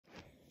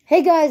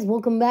Hey guys,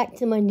 welcome back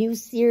to my new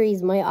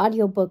series, my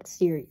audiobook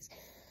series.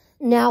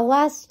 Now, the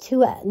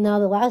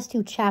last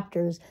two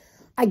chapters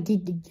I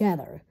did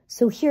together.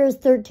 So here's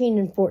 13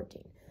 and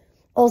 14.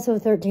 Also,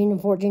 13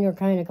 and 14 are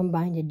kind of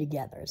combined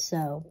together.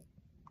 So,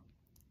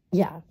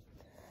 yeah.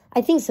 I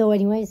think so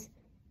anyways.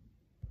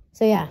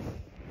 So, yeah.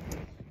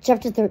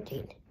 Chapter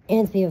 13,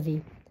 Anne's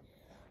POV.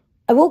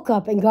 I woke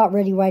up and got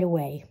ready right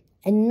away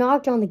and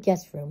knocked on the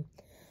guest room.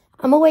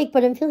 I'm awake,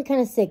 but I'm feeling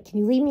kind of sick. Can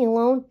you leave me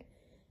alone?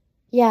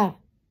 Yeah.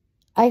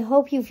 I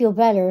hope you feel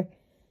better.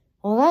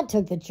 Well, that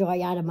took the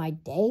joy out of my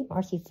day.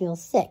 Marcy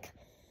feels sick.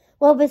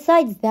 Well,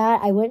 besides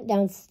that, I went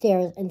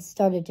downstairs and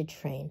started to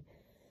train.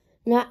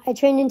 Now, I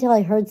trained until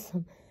I heard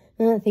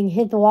something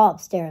hit the wall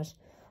upstairs.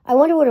 I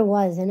wondered what it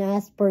was and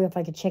asked Bert if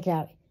I could check it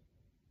out.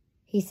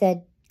 He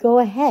said, go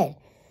ahead.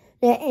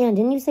 Now, Anne,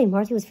 didn't you say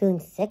Marcy was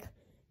feeling sick?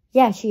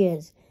 Yeah, she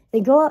is.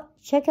 Then go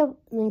check up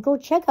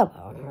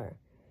on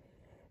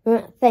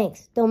her.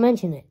 Thanks. Don't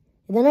mention it.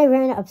 And then I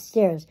ran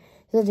upstairs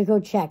to go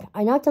check.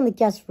 I knocked on the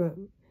guest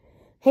room.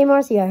 Hey,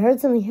 Marcy, I heard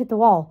something hit the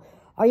wall.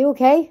 Are you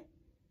okay?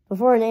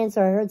 Before an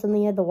answer, I heard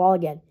something hit the wall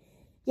again.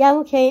 Yeah, I'm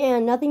okay,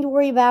 Anne. Nothing to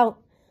worry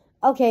about.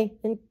 Okay,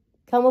 then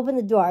come open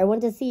the door. I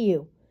want to see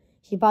you.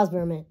 She paused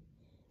for a minute.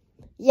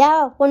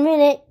 Yeah, 1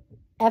 minute.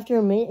 After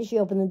a minute, she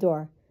opened the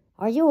door.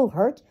 Are you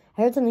hurt?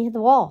 I heard something hit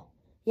the wall.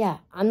 Yeah,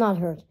 I'm not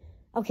hurt.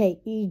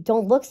 Okay, you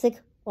don't look sick.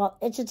 Well,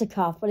 it's just a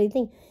cough, but I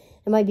think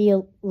it might be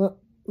a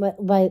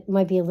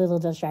little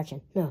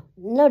distraction.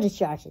 No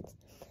distractions.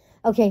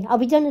 Okay, I'll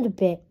be done in a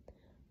bit.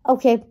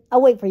 Okay,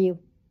 I'll wait for you.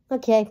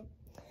 Okay.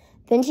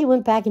 Then she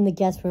went back in the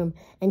guest room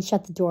and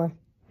shut the door.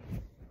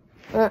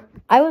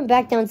 I went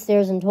back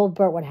downstairs and told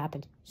Bert what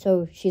happened.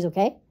 So, she's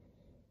okay?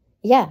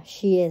 Yeah,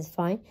 she is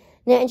fine.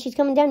 And she's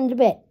coming down in a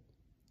bit.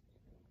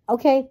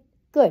 Okay,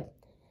 good.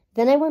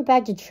 Then I went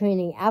back to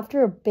training.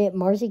 After a bit,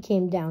 Marcy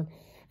came down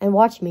and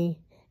watched me.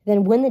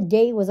 Then when the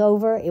day was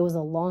over, it was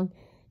long.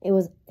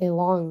 And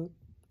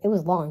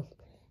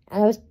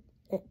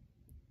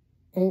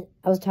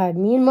I was tired.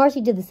 Me and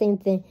Marcy did the same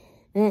thing.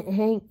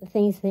 Same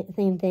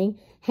thing.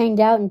 Hanged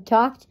out and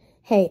talked.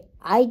 Hey,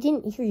 I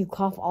didn't hear you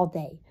cough all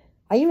day.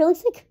 Are you really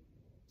sick?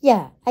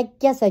 Yeah, I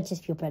guess I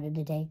just feel better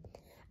today.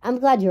 I'm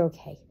glad you're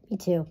okay. Me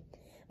too.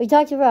 We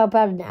talked for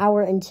about an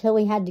hour until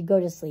we had to go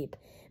to sleep.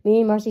 Me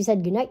and Marcy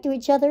said goodnight to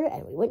each other,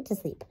 and we went to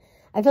sleep.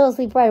 I fell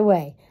asleep right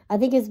away. I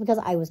think it's because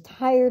I was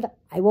tired.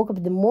 I woke up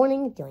in the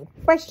morning feeling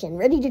fresh and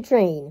ready to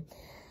train.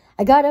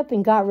 I got up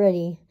and got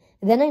ready.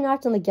 Then I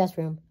knocked on the guest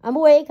room. I'm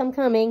awake, I'm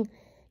coming.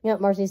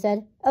 Marcy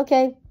said,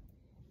 okay.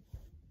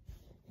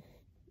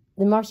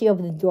 Then Marcy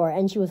opened the door,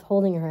 and she was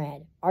holding her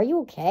head. Are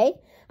you okay?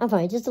 I'm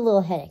fine, just a little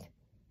headache.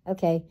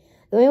 Okay.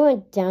 Then we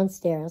went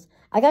downstairs.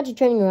 I got to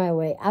training right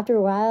away. After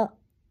a while,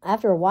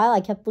 I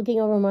kept looking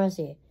over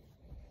Marcy.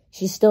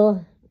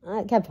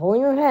 I kept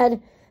holding her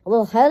head. A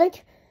little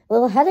headache?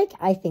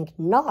 I think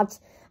not.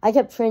 I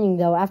kept training,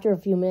 though. After a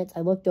few minutes,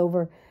 I looked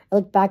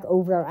back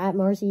over at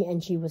Marcy,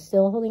 and she was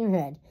still holding her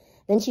head.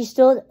 Then she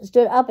stood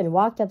up and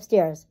walked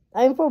upstairs.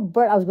 I informed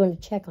Bert I was going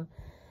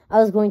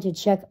to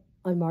check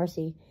on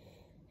Marcy.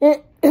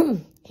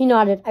 He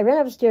nodded. I ran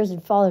upstairs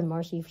and followed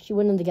Marcy. She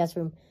went in the guest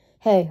room.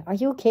 Hey, are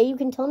you okay? You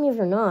can tell me if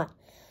you're not.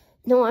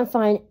 No, I'm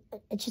fine.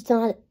 It's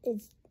not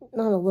a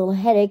little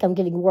headache. I'm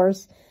getting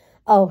worse.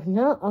 Oh,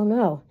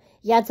 no.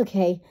 Yeah, it's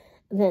okay.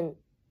 Then,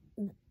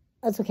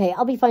 that's okay.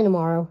 I'll be fine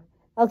tomorrow.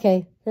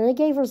 Okay. Then I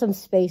gave her some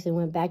space and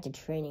went back to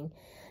training.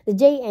 The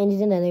day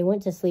ended and I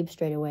went to sleep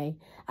straight away.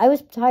 I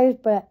was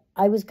tired, but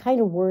I was kind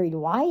of worried.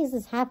 Why is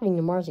this happening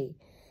to Marcy?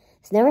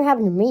 It's never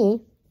happened to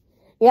me.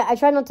 Yeah, I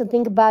tried not to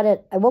think about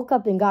it. I woke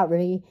up and got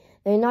ready.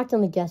 Then I knocked on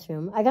the guest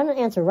room. I got an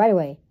answer right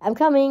away. I'm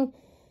coming.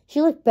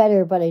 She looked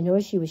better, but I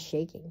noticed she was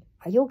shaking.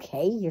 Are you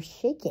okay? You're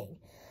shaking.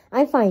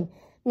 I'm fine.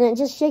 No,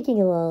 just shaking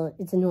a little.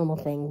 It's a normal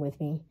thing with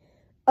me.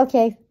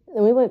 Okay.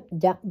 Then we went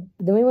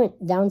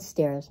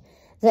downstairs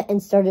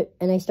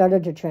and I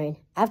started to train.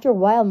 After a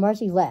while,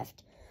 Marcy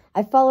left.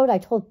 I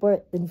told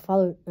Bert, then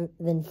followed her.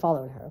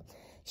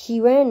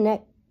 She ran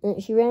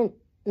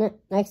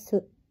next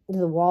to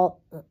the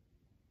wall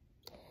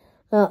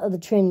of the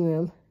training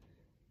room.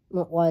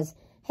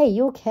 Hey,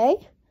 you okay?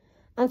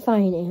 I'm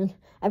fine, Anne.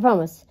 I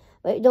promise.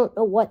 But I don't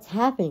know what's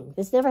happening.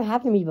 This never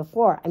happened to me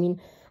before. I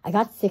mean, I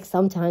got sick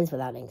sometimes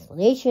without an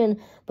explanation,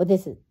 but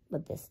this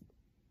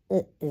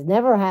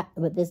never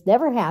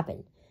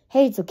happened.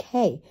 Hey, it's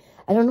okay.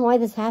 I don't know why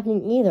this is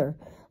happening either,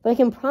 but I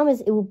can promise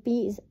it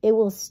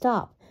will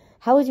stop.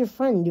 How is your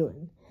friend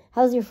doing?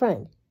 How's your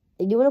friend?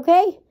 They doing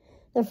okay?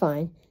 They're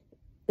fine.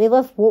 They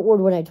left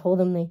Woodward when I told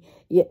them they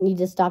need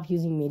to stop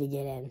using me to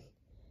get in.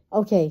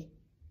 Okay,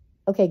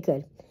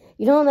 good.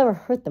 You know I'll never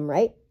hurt them,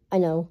 right? I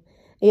know.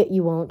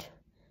 You won't.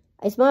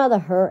 I smiled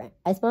at her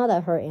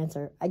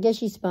answer. I guess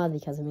she smiled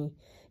because of me.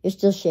 You're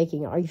still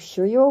shaking. Are you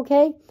sure you're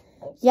okay?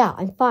 Yeah,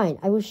 I'm fine.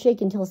 I was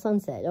shaking until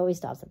sunset. It always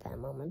stops at that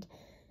moment.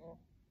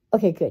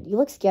 Okay, good. You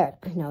look scared.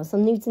 I know.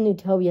 Some news in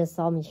Utopia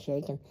saw me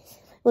shaking.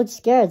 Looked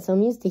scared, so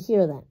I'm used to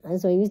hearing that.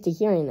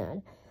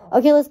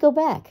 Okay, let's go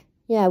back.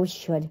 Yeah, we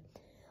should.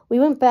 We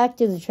went back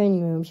to the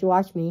training room. She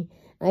watched me,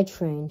 and I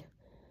trained.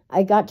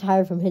 I got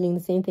tired from hitting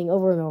the same thing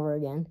over and over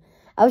again.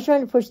 I was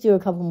trying to push through a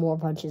couple more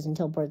punches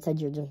until Bert said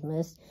you're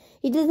dismissed.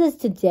 He did this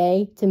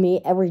today to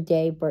me every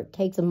day. Bert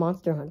takes a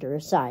monster hunter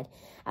aside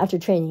after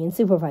training and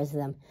supervises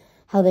them,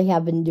 how they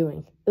have been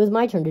doing. It was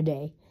my turn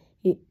today.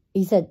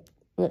 He said,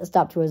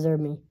 stop to observe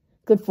me.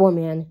 Good form,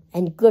 man,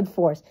 and good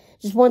force.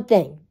 Just one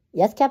thing.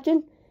 Yes,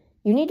 Captain?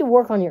 You need to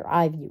work on your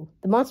eye view.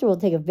 The monster will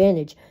take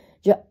advantage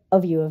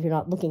of you if you're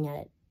not looking at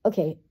it.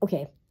 Okay.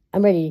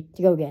 I'm ready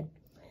to go again.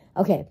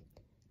 Okay.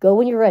 Go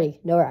when you're ready.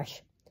 No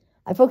rush.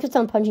 I focused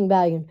on the punching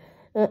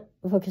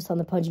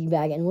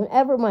bag, and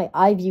whenever my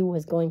eye view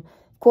was going,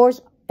 of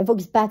course, I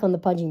focused back on the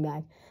punching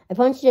bag. I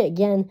punched it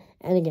again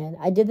and again.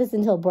 I did this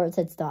until Bert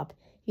said stop.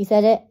 He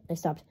said it. I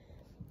stopped.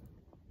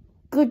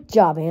 Good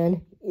job,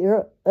 Anne.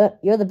 You're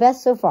the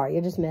best so far.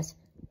 You're dismissed.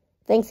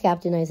 Thanks,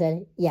 Captain, I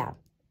said. Yeah.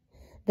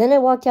 Then I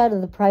walked out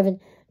of the private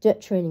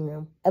jet training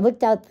room. I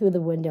looked out through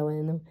the window,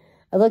 and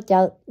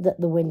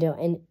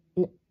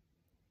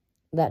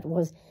that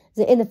was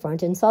in the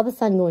front and saw the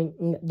sun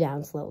going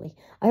down slowly.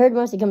 I heard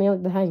Marcy coming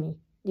up behind me.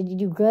 Did you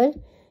do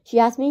good? She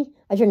asked me.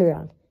 I turned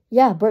around.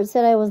 Yeah, Bert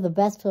said I was the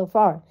best so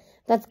far.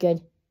 That's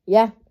good.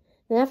 Yeah.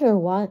 Then after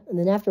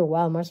a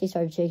while, Marcy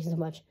started shaking so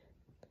much.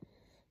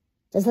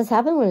 Does this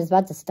happen when it's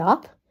about to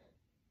stop?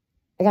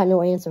 I got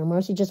no answer.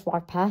 Marcy just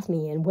walked past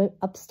me and went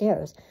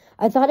upstairs.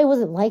 I thought it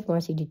wasn't like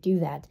Marcy to do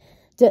that,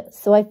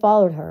 so I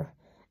followed her.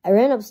 I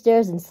ran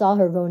upstairs and saw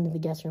her go into the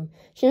guest room.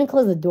 She didn't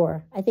close the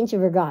door. I think she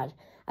forgot.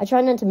 I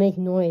tried not to make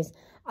noise.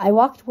 I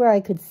walked where I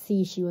could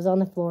see she was on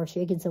the floor,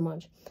 shaking so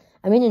much.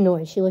 I made a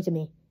noise. She looked at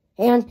me.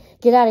 Anne,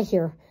 get out of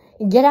here.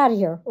 Get out of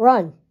here.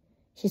 Run.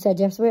 She said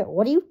desperately.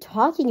 What are you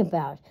talking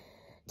about?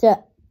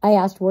 I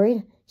asked,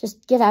 worried.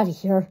 Just get out of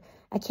here.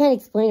 I can't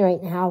explain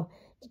right now.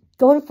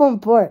 Go and inform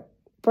Bert.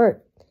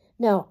 Bert.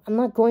 No, I'm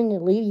not going to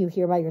leave you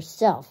here by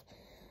yourself.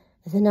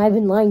 Then I've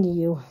been lying to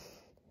you.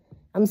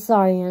 I'm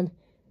sorry, Anne.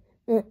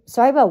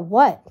 Sorry about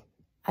what?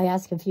 I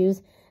asked,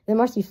 confused. Then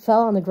Marcy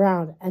fell on the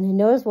ground, and I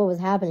noticed what was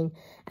happening.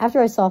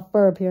 After I saw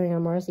fur appearing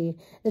on Marcy,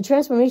 the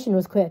transformation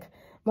was quick.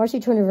 Marcy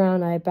turned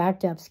around, and I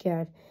backed up,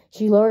 scared.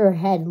 She lowered her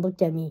head and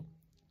looked at me.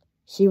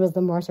 She was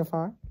the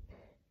Marshafar.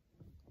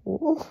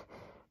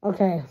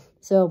 Okay,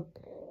 so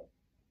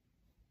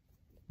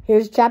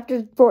here's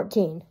chapter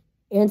 14,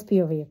 Anne's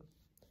POV.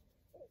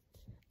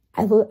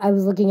 I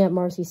was looking at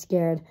Marcy,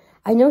 scared.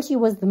 I know she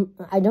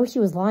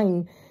was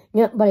lying,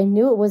 but I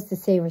knew it was to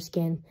save her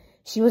skin.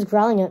 She was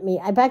growling at me.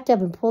 I backed up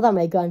and pulled out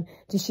my gun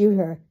to shoot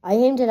her. I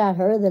aimed it at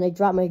her, then I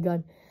dropped my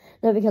gun.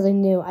 Not because I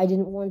knew I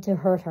didn't want to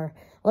hurt her.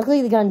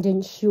 Luckily, the gun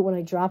didn't shoot when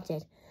I dropped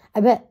it.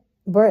 I bet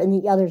Bert and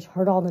the others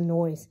heard all the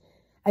noise.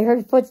 I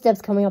heard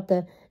footsteps coming up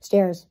the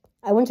stairs.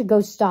 I went to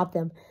go stop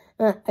them.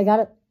 I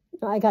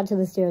got to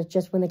the stairs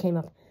just when they came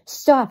up.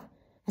 Stop!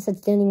 I said,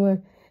 standing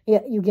where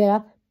you get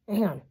up.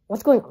 Hang on.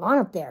 What's going on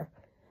up there?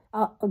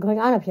 Going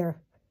on up here?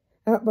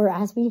 Bert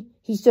asked me.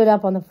 He stood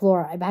up on the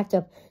floor. I backed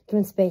up,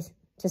 given space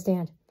to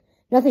stand.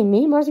 Nothing.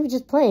 Me and Marcy were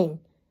just playing.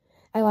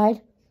 I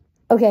lied.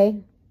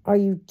 Okay. Are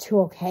you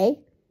two okay?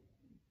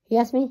 He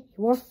asked me.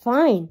 We're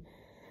fine.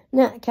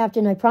 Nah,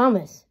 Captain, I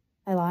promise.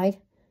 I lied.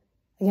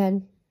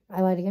 Again.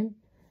 I lied again.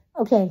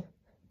 Okay.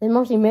 Then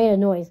Marcy made a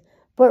noise.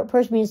 Bert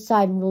pushed me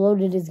aside and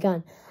loaded his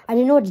gun. I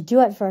didn't know what to do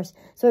at first,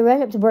 so I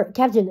ran up to Bert.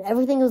 Captain,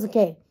 everything was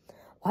okay.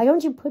 Why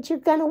don't you put your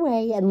gun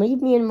away and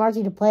leave me and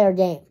Marcy to play our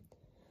game?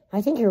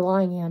 I think you're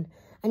lying, Anne.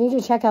 I need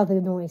to check out the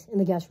noise in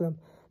the guest room.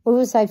 Move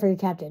aside for your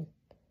captain.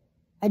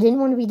 I didn't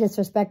want to be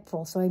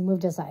disrespectful, so I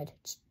moved aside.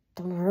 Just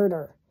don't hurt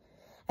her.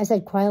 I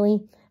said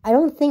quietly. I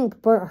don't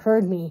think Bert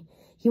heard me.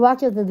 He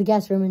walked out of the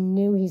guest room and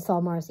knew he saw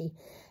Marcy.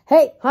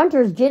 Hey,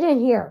 hunters, get in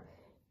here.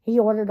 He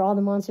ordered all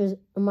the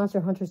monster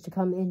hunters to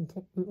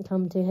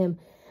come to him.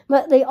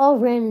 But they all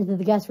ran into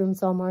the guest room and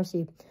saw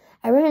Marcy.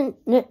 I ran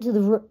into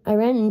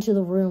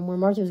the room where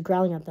Marcy was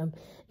growling at them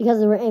because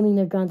they were aiming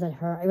their guns at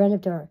her. I ran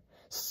up to her.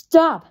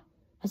 Stop!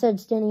 I said,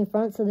 standing in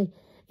front, so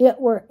they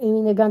were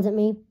aiming their guns at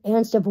me.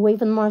 Anne, step away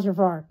from the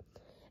Marshafar.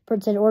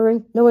 Bert said,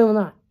 ordering. No, we will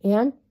not.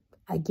 Anne,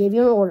 I gave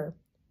you an order.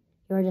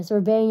 You are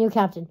disobeying your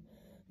captain.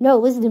 No,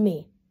 listen to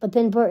me. But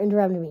then Bert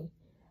interrupted me.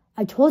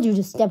 I told you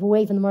to step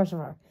away from the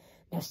Marshafar.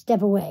 Now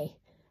step away.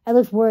 I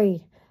looked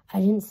worried. I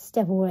didn't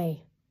step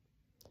away.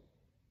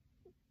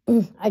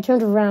 I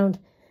turned around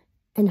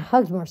and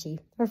hugged Marcy.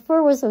 Her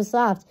fur was so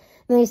soft,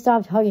 and I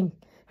stopped hugging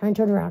her and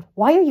turned around.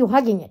 Why are you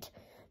hugging it?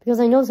 Because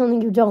I know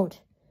something you don't.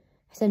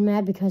 I said,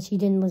 mad because she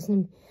didn't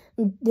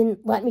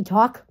let me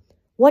talk.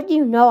 What do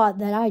you know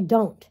that I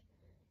don't?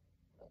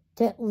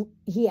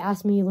 He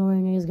asked me,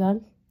 lowering his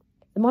gun.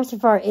 The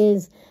Marshafar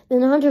is. Then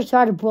the hunter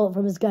shot a bullet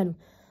from his gun.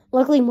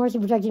 Luckily, Marcy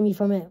protected me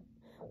from it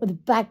with the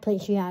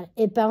backplate she had.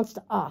 It bounced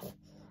off.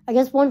 I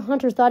guess one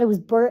hunter thought it was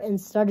Bert and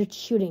started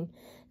shooting.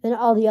 Then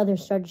all the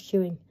others started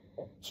shooting.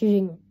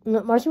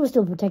 Marcy was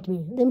still protecting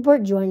me. Then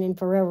Bert joined in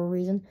for whatever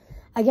reason.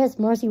 I guess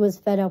Marcy was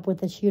fed up with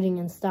the shooting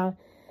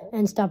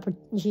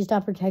she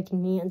stopped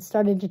protecting me and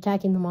started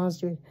attacking the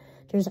monsters.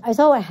 I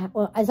saw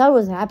what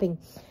was happening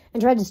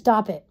and tried to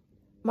stop it.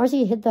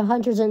 Marcy hit the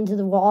hunters into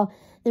the wall,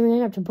 then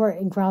ran up to Bert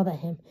and growled at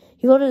him.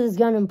 He loaded his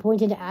gun and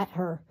pointed at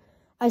her.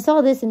 I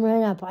saw this and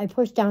ran up. I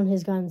pushed down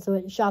his gun so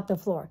it shot the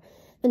floor.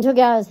 Then took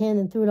it out of his hand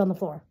and threw it on the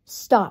floor.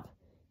 Stop.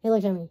 He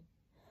looked at me.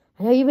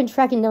 I know you've been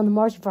tracking down the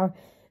Martian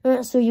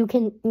so you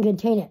can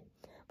contain it.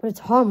 But it's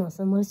harmless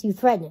unless you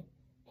threaten it.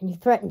 And you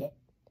threatened it.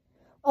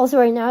 Also,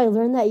 right now, I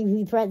learned that if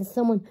you threaten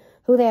someone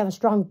who they have a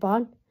strong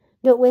bond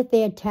with,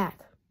 they attack.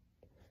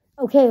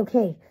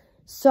 Okay.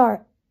 Sorry.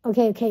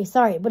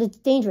 Sorry, but it's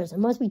dangerous. It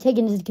must be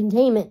taken into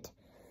containment.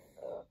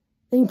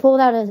 Then he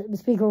pulled out a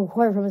speaker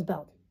recorder from his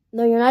belt.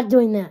 No, you're not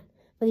doing that.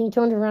 But then he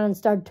turned around and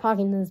started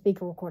talking to the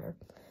speaker recorder.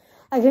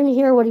 I couldn't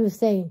hear what he was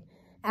saying.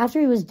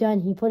 After he was done,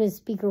 he put his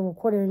speaker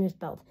recorder in his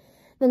belt.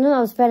 Then I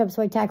was fed up,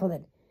 so I tackled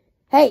it.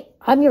 Hey,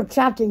 I'm your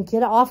captain.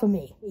 Get off of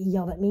me, he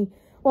yelled at me.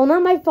 Well,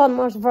 not my fault,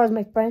 Martial Far is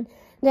my friend,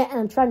 and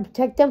I'm trying to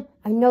protect them.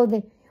 I know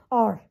they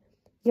are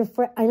your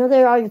friend. I know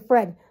they are your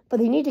friend, but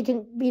they need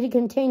to be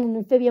contained in an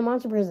amphibian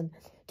monster prison.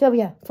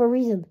 Utopia, for a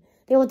reason.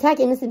 They will attack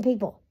innocent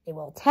people. They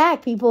will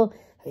attack people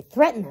who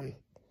threaten them.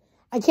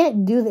 I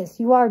can't do this.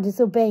 You are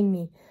disobeying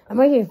me. I'm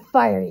ready to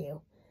fire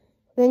you.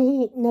 Then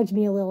he nudged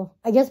me a little.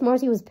 I guess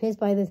Marcy was pissed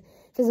by this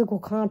physical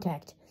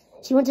contact.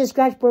 She went to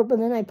scratch Bert, but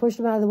then I pushed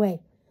him out of the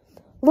way.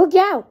 Look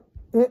out!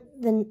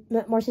 Then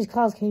Marcy's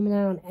claws came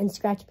down and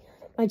scratched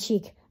my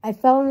cheek. I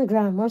fell on the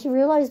ground. Marcy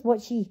realized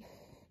what she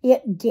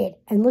did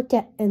and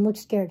looked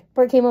scared.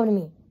 Bert came over to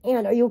me.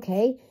 And are you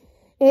okay?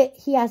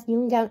 He asked,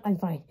 kneeling down. I'm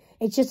fine.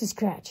 It's just a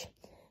scratch.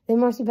 Then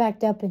Marcy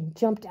backed up and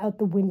jumped out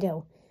the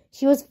window.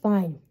 She was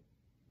fine.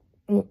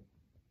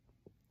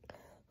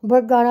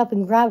 Bert got up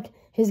and grabbed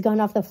his gun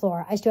off the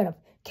floor. I stood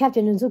up.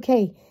 Captain, it's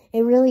okay.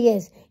 It really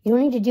is. You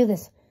don't need to do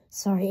this.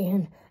 Sorry,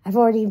 Anne. I've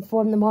already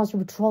informed the Monster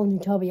Patrol in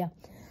Utopia.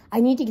 I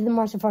need to get the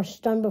Martian Far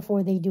stunned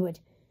before they do it.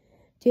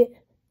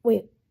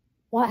 Wait,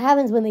 what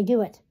happens when they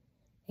do it?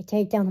 They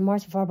take down the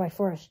Martian Far by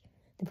force.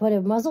 They put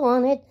a muzzle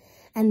on it,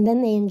 and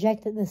then they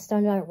inject the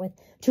stun dart with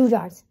 2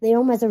 darts. They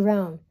don't mess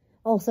around.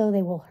 Also,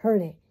 they will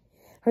hurt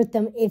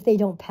them if they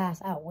don't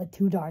pass out with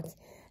 2 darts.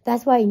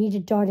 That's why you need to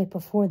dart it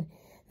before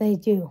they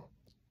do.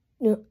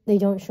 No, they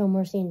don't show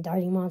mercy in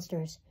darting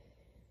monsters.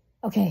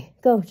 Okay,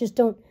 go. Just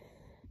don't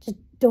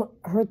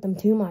hurt them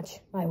too much.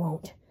 I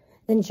won't.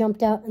 Then he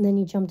jumped out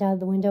of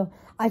the window.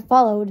 I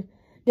followed,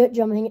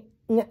 jumping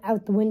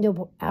out the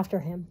window after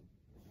him.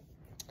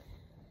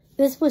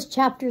 This was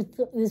chapter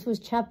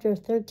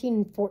 13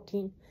 and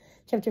 14.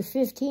 Chapter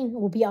 15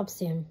 will be up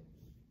soon.